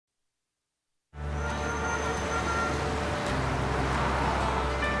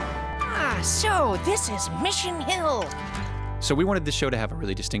So this is Mission Hill. So we wanted this show to have a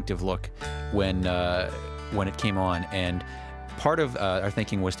really distinctive look when it came on, and part of our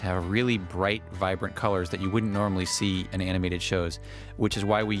thinking was to have really bright, vibrant colors that you wouldn't normally see in animated shows, which is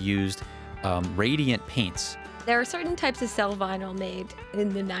why we used radiant paints. There are certain types of cell vinyl made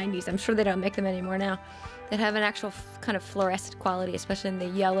in the 90s, I'm sure they don't make them anymore now, that have an actual kind of fluorescent quality, especially in the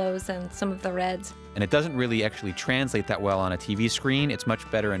yellows and some of the reds. And it doesn't really actually translate that well on a TV screen. It's much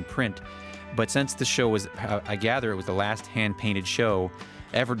better in print. But since the show was, I gather it was the last hand-painted show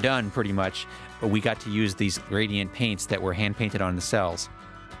ever done, pretty much, we got to use these radiant paints that were hand-painted on the cells.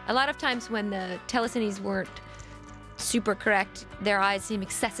 A lot of times when the telecines weren't super correct, their eyes seem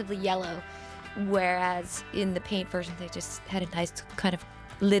excessively yellow, whereas in the paint version, they just had a nice kind of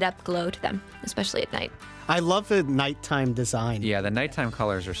lit-up glow to them, especially at night. I love the nighttime design. Yeah, the nighttime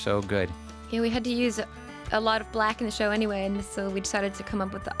colors are so good. Yeah, we had to use a lot of black in the show anyway, and so we decided to come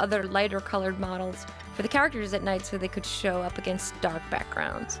up with the other lighter colored models for the characters at night so they could show up against dark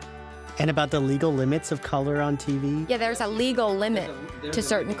backgrounds. And about the legal limits of color on TV? Yeah, there's a legal limit to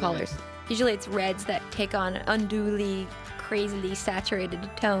certain colors. Usually it's reds that take on unduly, crazily saturated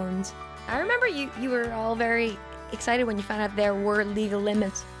tones. I remember you were all very excited when you found out there were legal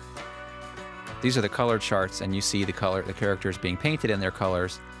limits. These are the color charts, and you see the characters being painted in their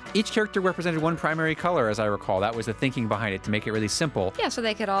colors. Each character represented one primary color, as I recall. That was the thinking behind it, to make it really simple. Yeah, so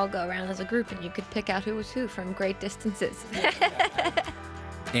they could all go around as a group, and you could pick out who was who from great distances.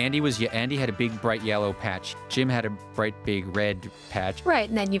 Andy had a big bright yellow patch. Jim had a bright big red patch. Right,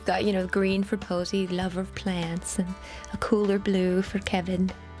 and then you've got, green for Posey, lover of plants, and a cooler blue for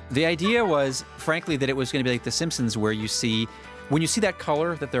Kevin. The idea was, frankly, that it was going to be like The Simpsons, where when you see that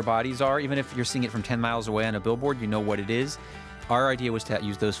color that their bodies are, even if you're seeing it from 10 miles away on a billboard, you know what it is. Our idea was to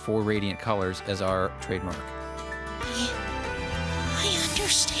use those 4 radiant colors as our trademark. I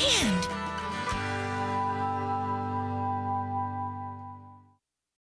understand.